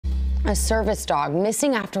A service dog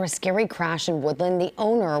missing after a scary crash in Woodland. The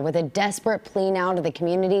owner with a desperate plea now to the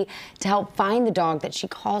community to help find the dog that she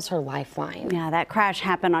calls her lifeline. Yeah, that crash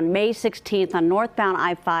happened on May 16th on northbound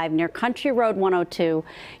I-5 near Country Road 102.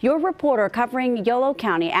 Your reporter covering Yolo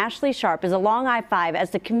County, Ashley Sharp, is along I-5 as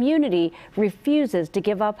the community refuses to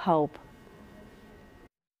give up hope.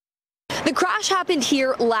 The crash happened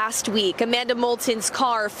here last week. Amanda Moulton's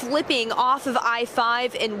car flipping off of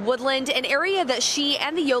I-5 in Woodland, an area that she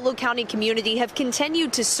and the Yolo County community have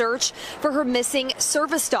continued to search for her missing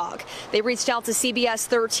service dog. They reached out to CBS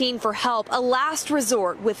 13 for help, a last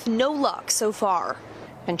resort with no luck so far.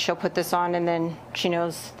 And she'll put this on and then she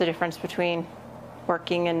knows the difference between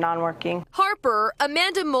working and non-working. Harper,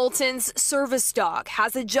 Amanda Moulton's service dog,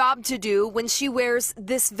 has a job to do when she wears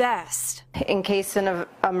this vest. In case of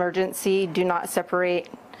emergency, do not separate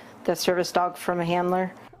the service dog from a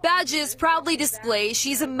handler. Badges proudly display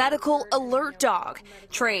she's a medical alert dog,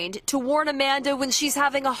 trained to warn Amanda when she's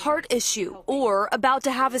having a heart issue or about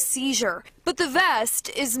to have a seizure. But the vest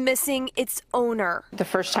is missing its owner. The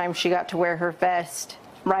first time she got to wear her vest,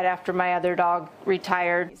 right after my other dog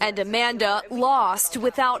retired. And Amanda lost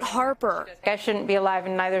without Harper. I shouldn't be alive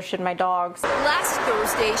and neither should my dogs. Last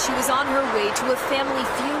Thursday, she was on her way to a family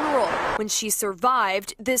funeral when she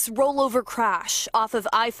survived this rollover crash off of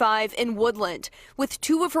I-5 in Woodland. With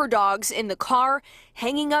two of her dogs in the car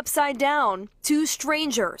hanging upside down, two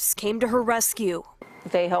strangers came to her rescue.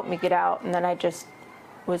 They helped me get out and then I just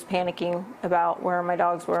was panicking about where are my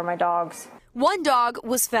dogs, where are my dogs. One dog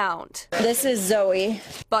was found. This is Zoe.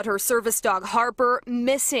 But her service dog Harper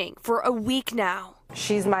missing for a week now.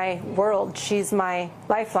 She's my world. She's my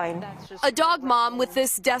lifeline. A dog mom with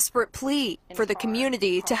this desperate plea for the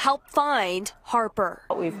community to help find Harper.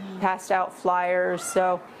 We've passed out flyers,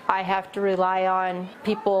 so I have to rely on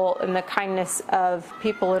people and the kindness of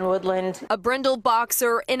people in Woodland. A brindle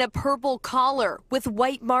boxer in a purple collar with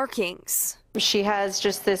white markings. She has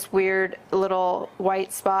just this weird little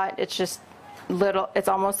white spot. It's just little, it's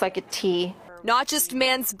almost like a T. Not just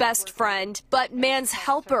man's best friend, but man's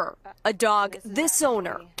helper, a dog this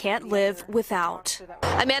owner can't live without.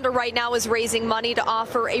 Amanda right now is raising money to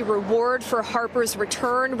offer a reward for Harper's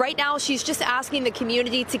return. Right now, she's just asking the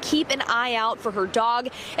community to keep an eye out for her dog.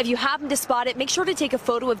 If you happen to spot it, make sure to take a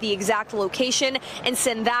photo of the exact location and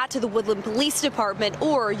send that to the Woodland Police Department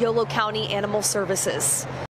or Yolo County Animal Services.